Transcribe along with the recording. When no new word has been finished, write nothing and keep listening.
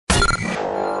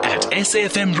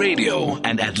SAFM Radio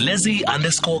and at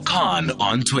Lizzie_Khan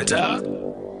on Twitter.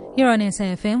 Here on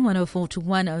SAFM 104 to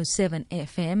 107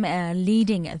 FM,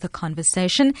 leading the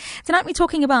conversation. Tonight we're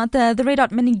talking about the Red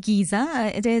Hot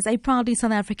Minigeza. It is a proudly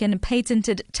South African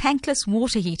patented tankless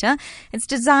water heater. It's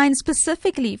designed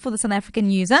specifically for the South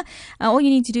African user. All you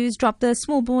need to do is drop the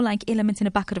small ball-like element in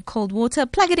a bucket of cold water,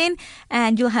 plug it in,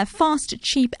 and you'll have fast,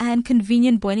 cheap, and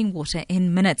convenient boiling water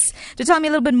in minutes. To tell me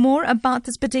a little bit more about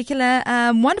this particular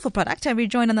wonderful product, we're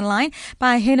joined on the line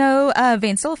by Henanu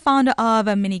Wentzel, founder of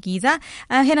Minigeza.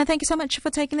 Henanu, thank you so much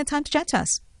for taking the time to chat to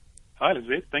us. Hi,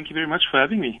 Elizabeth. Thank you very much for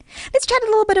having me. Let's chat a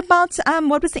little bit about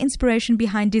what was the inspiration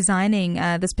behind designing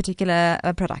this particular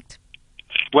product.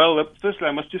 Well, firstly,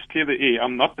 I must just clear the air.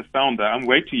 I'm not the founder. I'm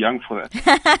way too young for that.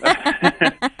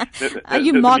 Are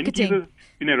you marketing? The Minigeza's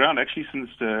been around actually since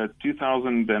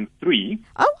 2003.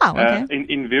 Oh, wow. Okay.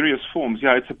 In various forms.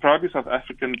 Yeah, it's a proudly South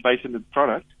African patented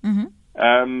product.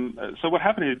 Mm-hmm. So what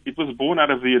happened is it was born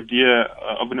out of the idea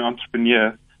of an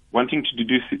entrepreneur wanting to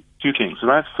do two things,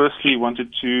 right? Firstly, wanted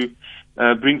to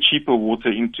bring cheaper water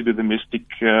into the domestic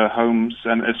homes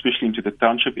and especially into the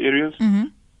township areas. Mm-hmm.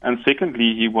 And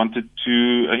secondly, he wanted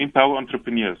to empower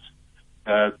entrepreneurs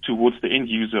towards the end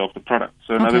user of the product.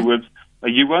 So in other words,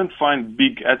 you won't find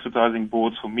big advertising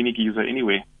boards for Minigeza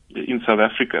anywhere in South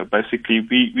Africa. Basically,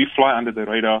 we fly under the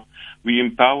radar. We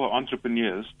empower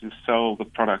entrepreneurs to sell the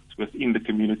product within the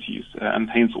communities and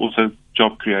hence also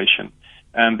job creation.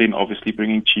 And then obviously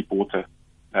bringing cheap water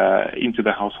into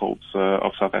the households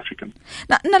of South Africans.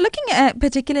 Now looking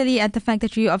particularly at the fact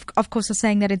that you, of course, are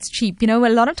saying that it's cheap. You know, a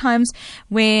lot of times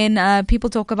when people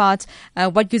talk about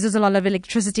what uses a lot of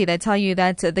electricity, they tell you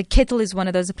that the kettle is one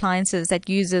of those appliances that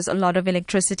uses a lot of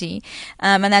electricity.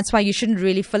 And that's why you shouldn't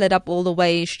really fill it up all the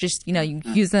way. You should just,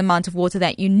 use the amount of water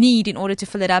that you need in order to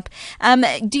fill it up.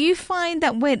 Do you find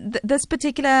that when this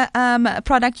particular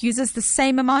product uses the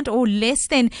same amount or less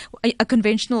than a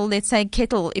conventional, let's say,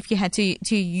 kettle, if you had to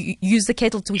use the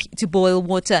kettle to boil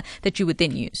water that you would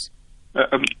then use?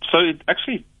 So it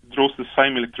actually draws the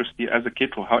same electricity as a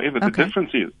kettle. However, the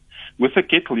difference is, with a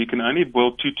kettle, you can only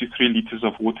boil 2 to 3 liters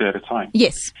of water at a time.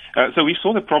 Yes. So we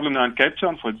saw the problem now in Cape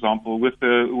Town, for example, with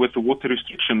the water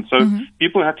restrictions. So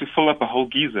people had to fill up a whole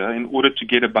geyser in order to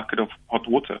get a bucket of hot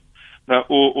water,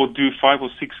 or do 5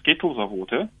 or 6 kettles of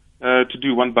water to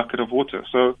do 1 bucket of water.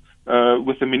 So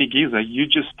with the Minigeza, you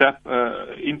just tap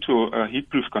into a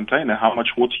heat-proof container how much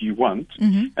water you want,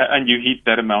 and you heat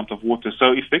that amount of water.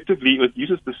 So effectively, it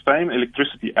uses the same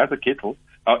electricity as a kettle.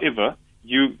 However,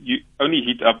 you only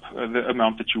heat up the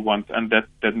amount that you want, and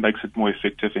that makes it more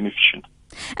effective and efficient.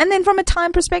 And then from a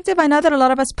time perspective, I know that a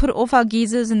lot of us put off our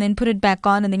geysers and then put it back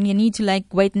on, and then you need to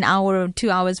wait an hour or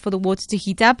 2 hours for the water to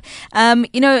heat up.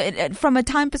 From a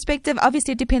time perspective,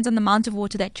 obviously it depends on the amount of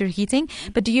water that you're heating.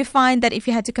 But do you find that if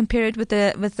you had to compare it with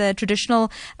the traditional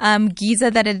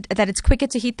geyser, that it's quicker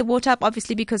to heat the water up?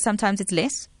 Obviously, because sometimes it's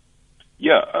less.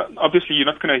 Yeah, obviously you're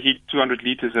not going to heat 200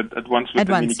 liters at once with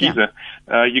the Minigeza.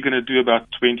 Yeah. You're going to do about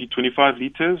 20, 25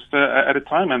 liters at a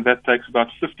time, and that takes about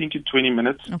 15 to 20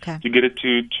 minutes to get it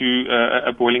to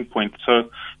a boiling point. So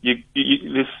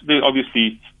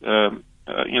obviously,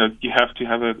 you have to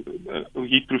have a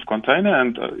heat-proof container,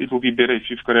 and it will be better if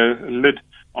you've got a lid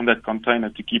on that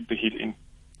container to keep the heat in.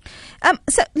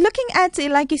 So looking at,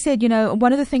 like you said,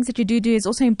 one of the things that you do is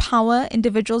also empower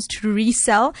individuals to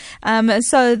resell,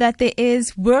 so that there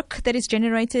is work that is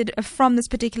generated from this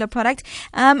particular product.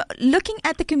 Looking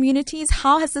at the communities,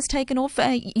 how has this taken off?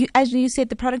 As you said,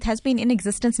 the product has been in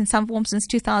existence in some form since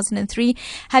 2003.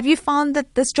 Have you found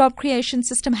that this job creation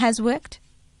system has worked?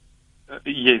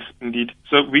 Yes, indeed.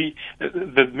 So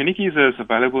the Minigeza is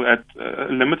available at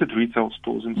limited retail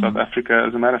stores in South Africa.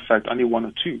 As a matter of fact, only 1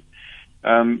 or 2.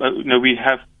 We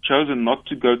have chosen not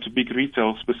to go to big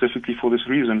retail specifically for this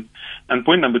reason. And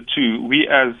point number 2, we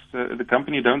as the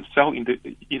company don't sell in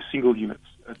single units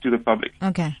to the public.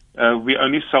 Okay. We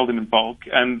only sell them in bulk,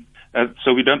 and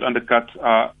so we don't undercut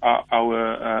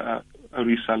our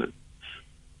resellers.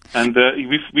 And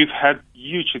we've had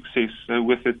huge success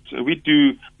with it. We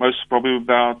do most probably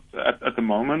about at the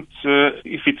moment,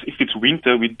 if it's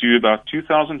winter, we do about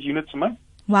 2,000 units a month.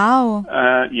 Wow.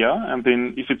 And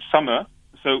then if it's summer,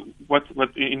 so what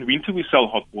in winter we sell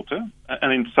hot water,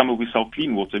 and in summer we sell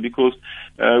clean water, because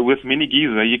with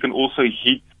Minigeza you can also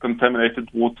heat contaminated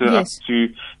water up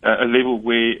to a level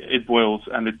where it boils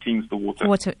and it cleans the water.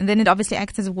 And then it obviously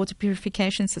acts as a water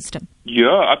purification system. Yeah,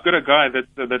 I've got a guy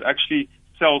that actually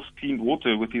sells clean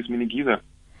water with his Minigeza.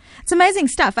 It's amazing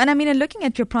stuff. And I mean, looking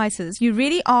at your prices, you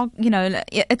really are,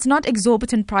 it's not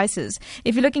exorbitant prices.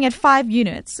 If you're looking at 5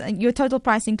 units, your total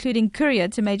price, including courier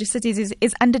to major cities,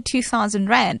 is under 2,000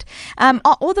 Rand. Are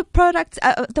all the products,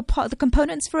 the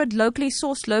components for it locally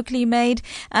sourced, locally made?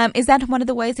 Is that one of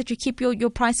the ways that you keep your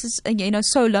prices,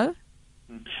 so low?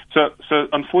 So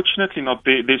unfortunately not.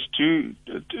 There's two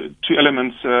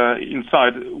elements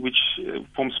inside which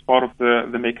forms part of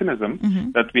the mechanism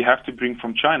that we have to bring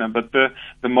from China. But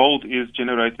the mold is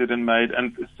generated and made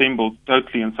and assembled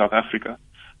totally in South Africa.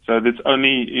 So there's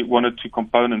only 1 or 2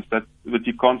 components that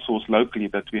you can't source locally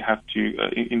that we have to.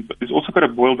 It's also got a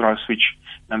boil dry switch,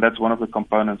 and that's one of the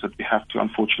components that we have to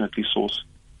unfortunately source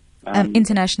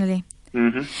internationally.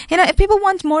 If people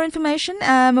want more information,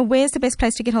 where's the best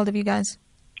place to get hold of you guys?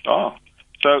 So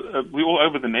we're all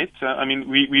over the net.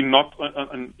 We're not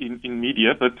in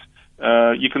media, but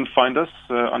you can find us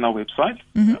on our website.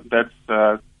 That's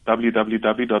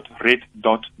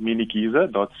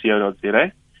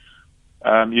www.red.minigeza.co.za.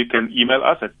 You can email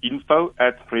us at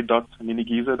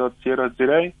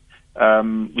info@red.minigeza.co.za.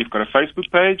 We've got a Facebook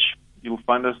page. You'll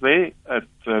find us there at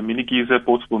Minigeza,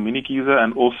 Portable Minigeza,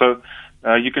 and also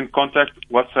you can contact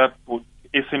WhatsApp or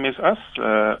SMS us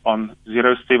on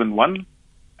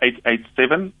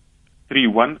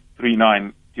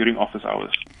 071-887-3139 during office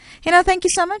hours. Thank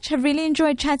you so much. I've really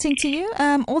enjoyed chatting to you.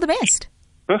 All the best.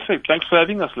 Perfect. Thanks for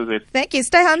having us, Lizette. Thank you.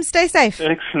 Stay home, stay safe.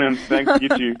 Excellent. Thanks. You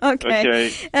too.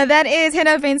 Okay. That is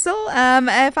Henanu Wentzel,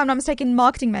 if I'm not mistaken,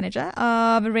 marketing manager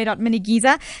of Red Dot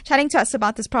Minigeza, chatting to us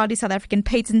about this proudly South African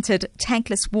patented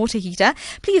tankless water heater.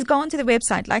 Please go onto the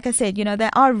website. Like I said, they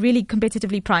are really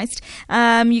competitively priced.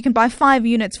 You can buy 5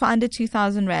 units for under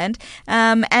 2,000 Rand.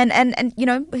 And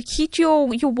heat your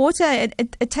water.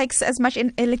 It takes as much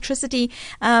electricity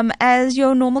as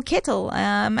your normal kettle.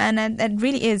 And it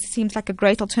really seems like a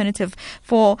great alternative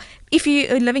for if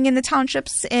you're living in the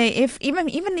townships,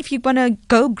 even if you want to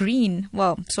go green,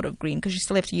 well, sort of green because you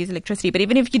still have to use electricity, but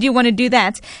even if you do want to do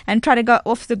that and try to go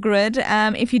off the grid,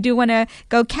 if you do want to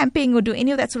go camping or do any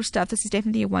of that sort of stuff, this is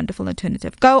definitely a wonderful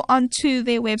alternative. Go onto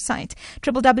their website,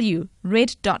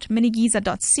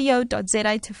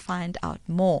 www.red.minigeza.co.za to find out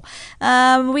more.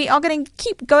 We are going to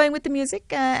keep going with the music,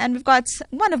 and we've got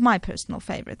one of my personal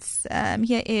favorites.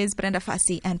 Here is Brenda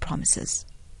Fassie and Promises.